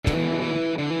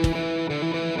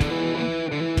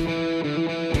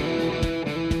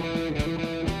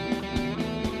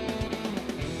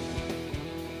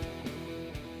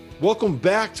Welcome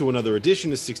back to another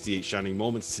edition of 68 Shining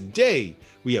Moments. Today,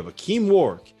 we have Akeem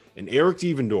Warwick and Eric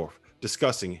Devendorf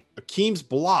discussing Akeem's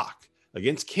block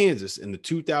against Kansas in the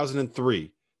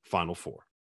 2003 Final Four.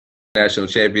 National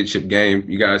championship game.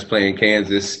 You guys playing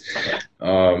Kansas.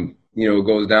 It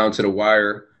goes down to the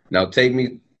wire. Now take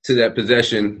me to that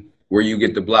possession where you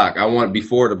get the block. I want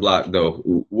before the block, though.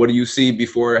 What do you see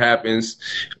before it happens?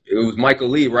 It was Michael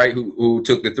Lee, right, who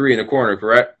took the three in the corner,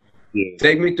 correct? Yeah.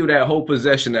 Take me through that whole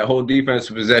possession, that whole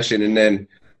defensive possession, and then,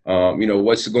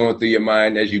 what's going through your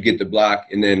mind as you get the block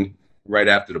and then right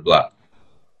after the block.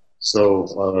 So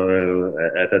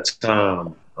at that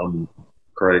time,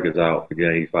 Craig is out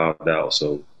again. He fouled out,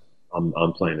 so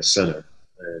I'm playing the center,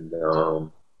 and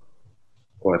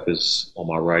Clef is on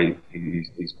my right.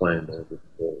 He's playing the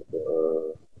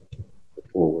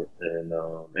forward, and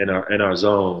in our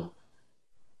zone,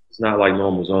 it's not like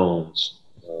normal zones.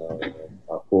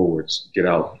 Our forwards get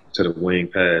out to the wing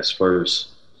pass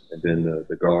first, and then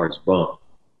the guards bump.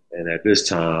 And at this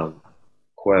time,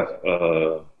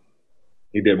 Quef,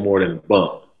 he did more than a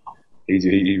bump.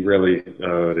 He really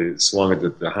swung at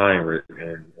the Heinrich,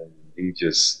 and he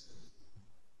just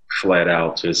flat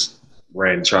out just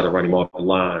tried to run him off the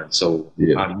line. So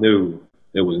yeah. I knew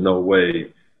there was no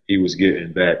way he was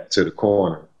getting back to the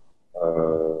corner.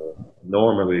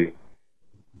 Normally,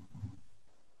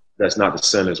 that's not the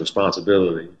center's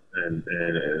responsibility, and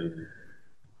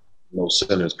no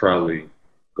center's probably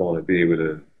going to be able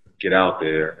to get out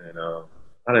there. And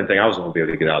I didn't think I was going to be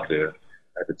able to get out there.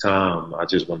 At the time, I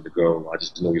just wanted to go. I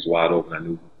just knew he was wide open. I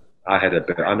knew I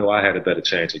had a better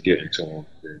chance of getting to him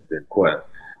than Quet.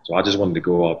 So I just wanted to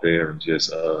go out there and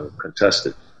just contest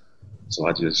it. So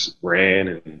I just ran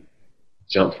and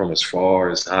jumped from as far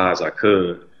as high as I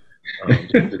could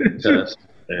to contest.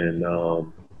 And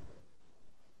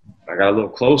I got a little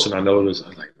closer, and I noticed, I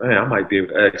was like, man, I might be able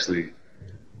to actually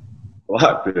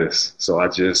block this. So I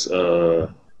just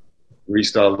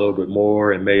reached out a little bit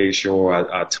more and made sure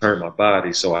I turned my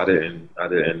body so I didn't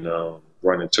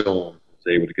run into him. I was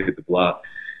able to get the block.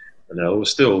 And it was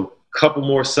still a couple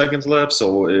more seconds left,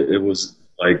 so it was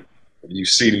like you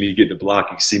see me get the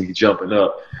block, you see me jumping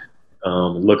up,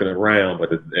 looking around,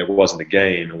 but it wasn't a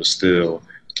game. It was still,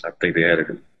 I think they had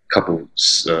a couple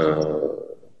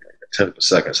tenth of a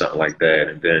second, something like that.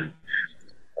 And then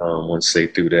once they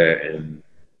threw that and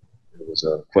it was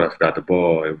Quef got the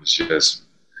ball, it was just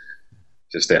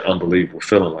that unbelievable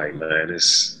feeling like, man,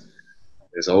 it's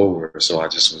over. So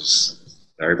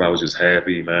everybody was just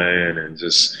happy, man, and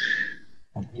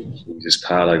we just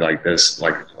piled like this,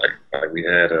 like we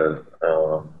had we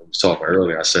was talking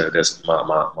earlier. I said that's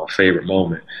my favorite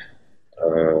moment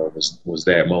was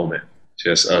that moment,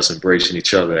 just us embracing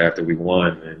each other after we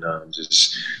won, and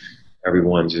just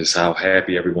everyone, just how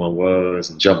happy everyone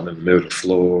was, and jumping in the middle of the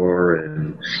floor,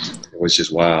 and it was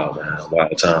just wild, man.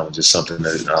 Wild time, just something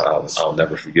that I'll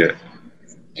never forget.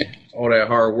 All that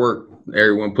hard work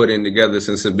everyone put in together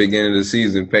since the beginning of the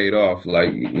season paid off.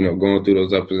 Like, going through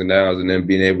those ups and downs, and then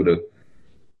being able to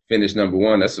finish number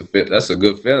one. That's a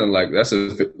good feeling. Like that's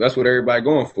what everybody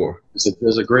going for. It's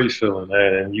a great feeling,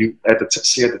 man. And you at the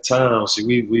time,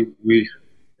 we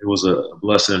it was a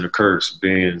blessing and a curse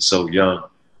being so young.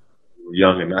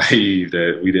 Young and naive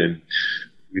that we didn't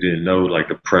know like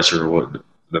the pressure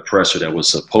that was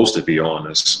supposed to be on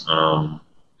us.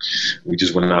 We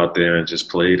just went out there and just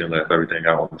played and left everything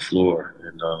out on the floor.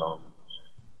 And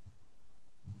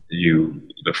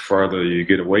the further you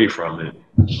get away from it,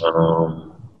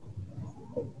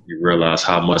 you realize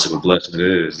how much of a blessing it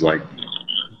is. Like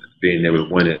being able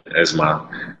to win it as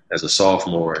a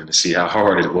sophomore, and to see how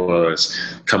hard it was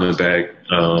coming back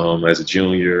as a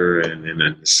junior and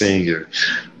a senior.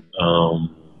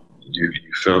 You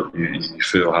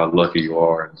feel how lucky you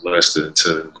are and blessed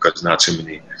to because not too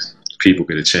many people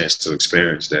get a chance to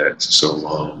experience that.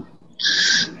 So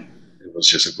it was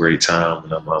just a great time,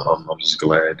 and I'm just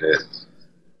glad that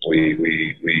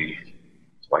we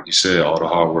like you said, all the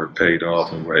hard work paid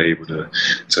off, and we're able to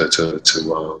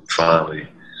finally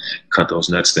cut those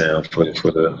nets down for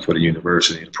the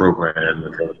university, the program,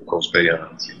 and Coach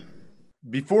Bayon.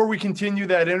 Before we continue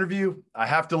that interview, I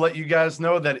have to let you guys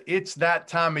know that it's that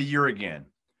time of year again.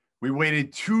 We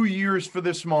waited 2 years for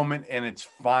this moment, and it's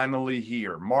finally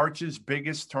here. March's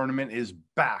biggest tournament is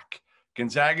back.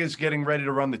 Gonzaga is getting ready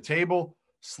to run the table.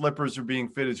 Slippers are being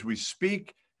fit as we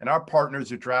speak, and our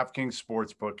partners at DraftKings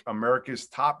Sportsbook, America's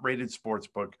top-rated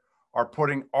sportsbook, are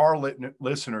putting our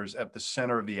listeners at the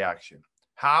center of the action.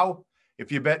 How?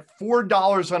 If you bet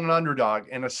 $4 on an underdog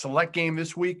in a select game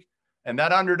this week, and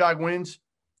that underdog wins,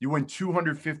 you win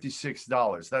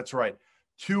 $256. That's right,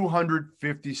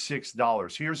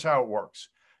 $256. Here's how it works.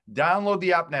 Download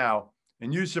the app now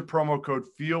and use the promo code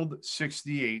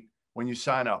FIELD68 when you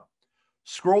sign up.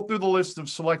 Scroll through the list of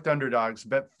select underdogs,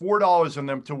 bet $4 on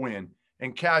them to win,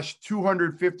 and cash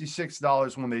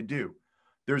 $256 when they do.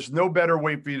 There's no better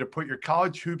way for you to put your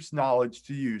college hoops knowledge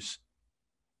to use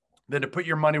than to put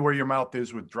your money where your mouth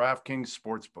is with DraftKings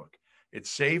Sportsbook.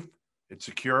 It's safe, it's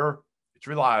secure, it's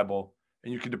reliable,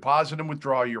 and you can deposit and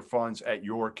withdraw your funds at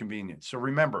your convenience. So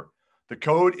remember, the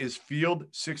code is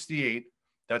FIELD68.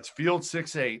 That's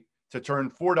FIELD68 to turn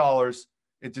 $4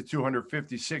 into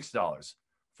 $256.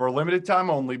 For a limited time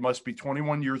only, must be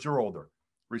 21 years or older.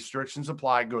 Restrictions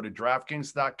apply. Go to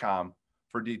DraftKings.com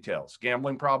for details.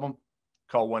 Gambling problem?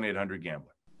 Call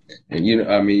 1-800-GAMBLER. And you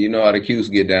know how the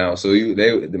Qs get down. So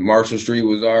the Marshall Street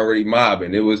was already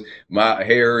mobbing. It was my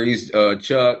Harry's,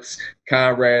 Chuck's,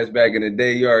 Conrad's back in the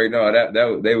day. You already know that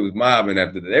they was mobbing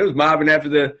after that. They was mobbing after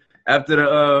the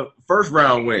first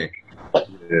round win.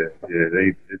 Yeah,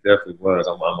 it definitely was.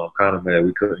 I'm kind of mad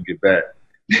we couldn't get back.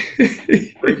 I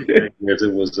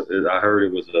heard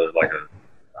it was like a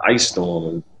ice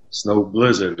storm, a snow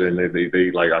blizzard, and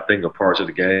they like, I think a part of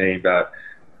the game got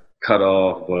cut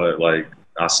off, but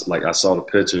I saw the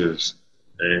pictures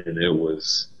and it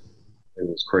was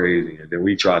crazy. And then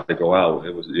we tried to go out.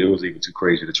 It was even too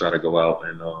crazy to try to go out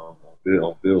and on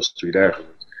Bill Street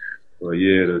afterwards. But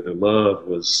yeah, the love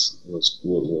was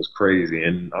crazy.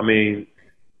 And I mean,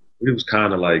 it was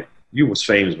kind of like, you was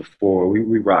famous before.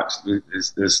 We rocked.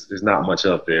 There's not much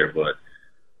up there, but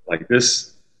like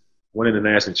this, winning the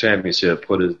national championship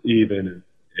put us even.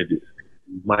 You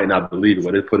might not believe it,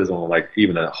 but it put us on like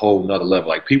even a whole nother level.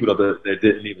 Like people that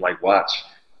didn't even like watch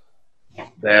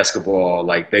basketball,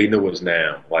 like they knew us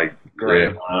now. Like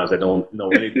grandmas that don't know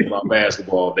anything about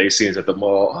basketball, they seen us at the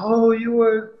mall. Oh, you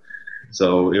were.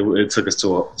 So it took us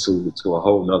to a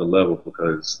whole nother level,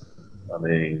 because I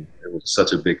mean it was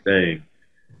such a big thing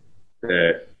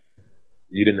that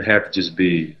you didn't have to just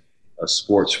be a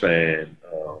sports fan.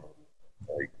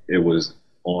 Like it was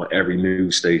on every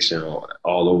news station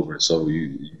all over. So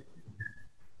you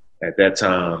at that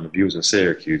time, if you was in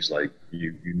Syracuse, like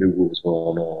you knew what was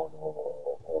going on,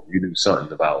 or you knew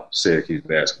something about Syracuse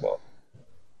basketball.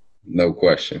 No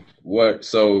question.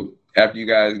 So after you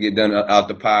guys get done out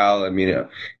the pile, I mean, it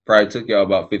probably took y'all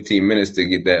about 15 minutes to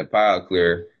get that pile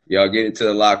clear. Y'all get into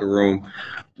the locker room.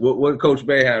 What did Coach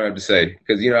Boeheim have to say?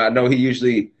 Because, I know he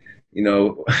usually,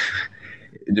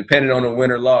 depending on the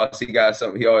win or loss, he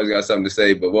always got something to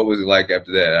say. But what was it like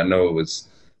after that? I know it was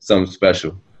something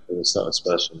special. It was something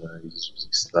special, man. He just was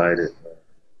excited,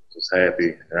 just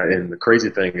happy. And the crazy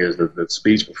thing is that the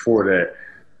speech before that,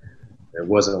 it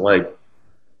wasn't like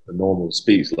the normal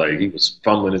speech. Like he was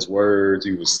fumbling his words.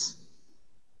 He was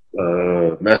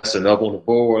messing up on the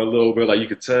board a little bit. Like you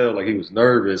could tell, like he was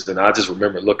nervous. And I just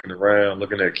remember looking around,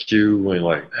 looking at Q, and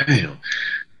like, damn.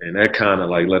 And that kind of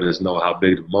like let us know how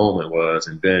big the moment was.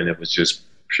 And then it was just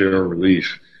pure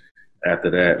relief after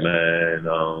that, man.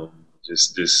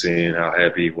 Just seeing how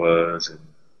happy he was, and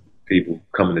people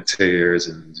coming to tears,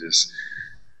 and just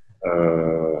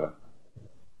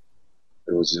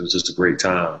it was just a great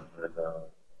time. And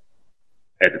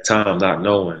at the time, not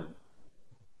knowing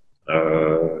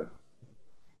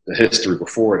the history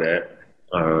before that,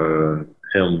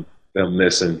 them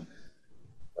missing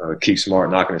Keith Smart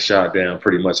knocking a shot down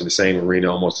pretty much in the same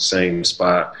arena, almost the same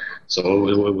spot. So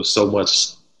it was so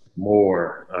much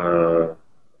more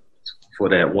for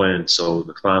that win. So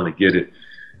to finally get it,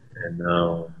 and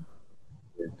I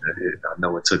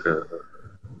know it took a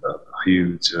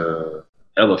huge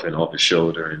elephant off his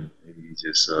shoulder, and he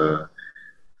just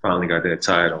finally got that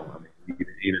title. I mean,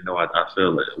 even though I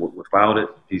feel that without it,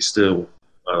 he's still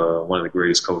one of the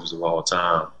greatest coaches of all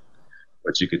time.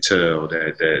 But you could tell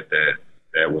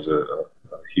that was a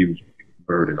huge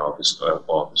burden off his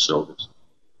shoulders.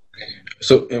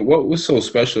 So, and what was so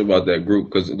special about that group?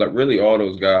 Because like really, all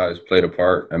those guys played a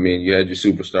part. I mean, you had your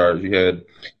superstars, you had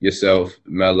yourself,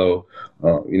 Melo,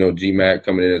 G-Mac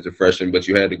coming in as a freshman, but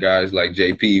you had the guys like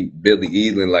JP, Billy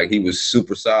Eaton, like he was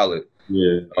super solid.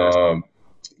 Yeah.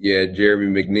 Yeah,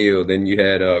 Jeremy McNeil. Then you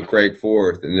had Craig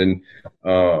Forth, and then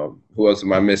who else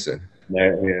am I missing?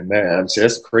 Man, that's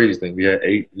the crazy thing. We had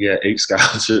eight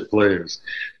scholarship players.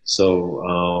 So,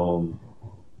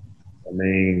 I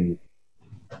mean,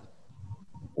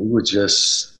 we were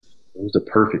just, it was the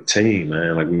perfect team,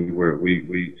 man. Like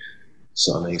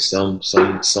so I mean,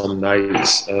 some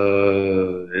nights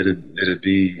it'd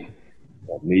be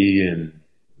me and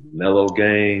Melo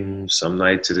game. Some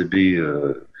nights it'd be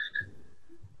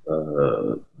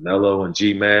Melo and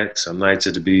G-Mac. Some nights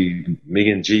it'd be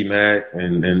me and G-Mac,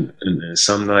 and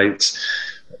some nights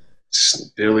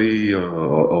Billy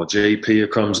or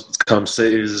JP come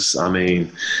says. I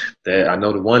mean, that I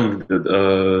know the one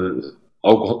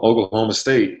Oklahoma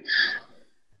State.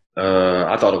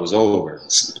 I thought it was over.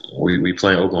 We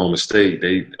playing Oklahoma State.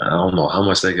 I don't know how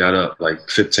much they got up, like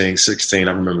 15, 16.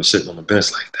 I remember sitting on the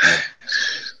bench like, dang,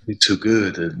 we too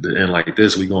good. And like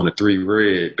this, we going to 3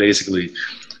 red. Basically,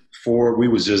 4.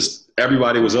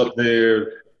 Everybody was up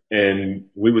there, and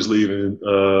we was leaving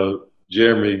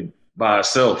Jeremy by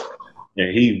himself,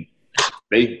 and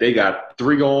they got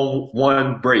 3 on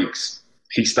 1 breaks.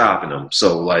 He stopping them.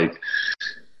 So like,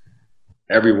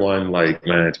 everyone, like,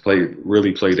 man,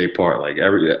 really played their part. Like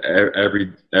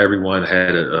everyone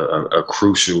had a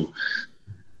crucial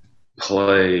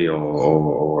play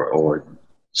or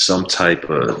some type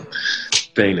of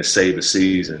thing to save the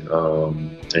season,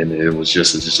 and it was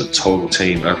just a total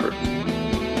team effort.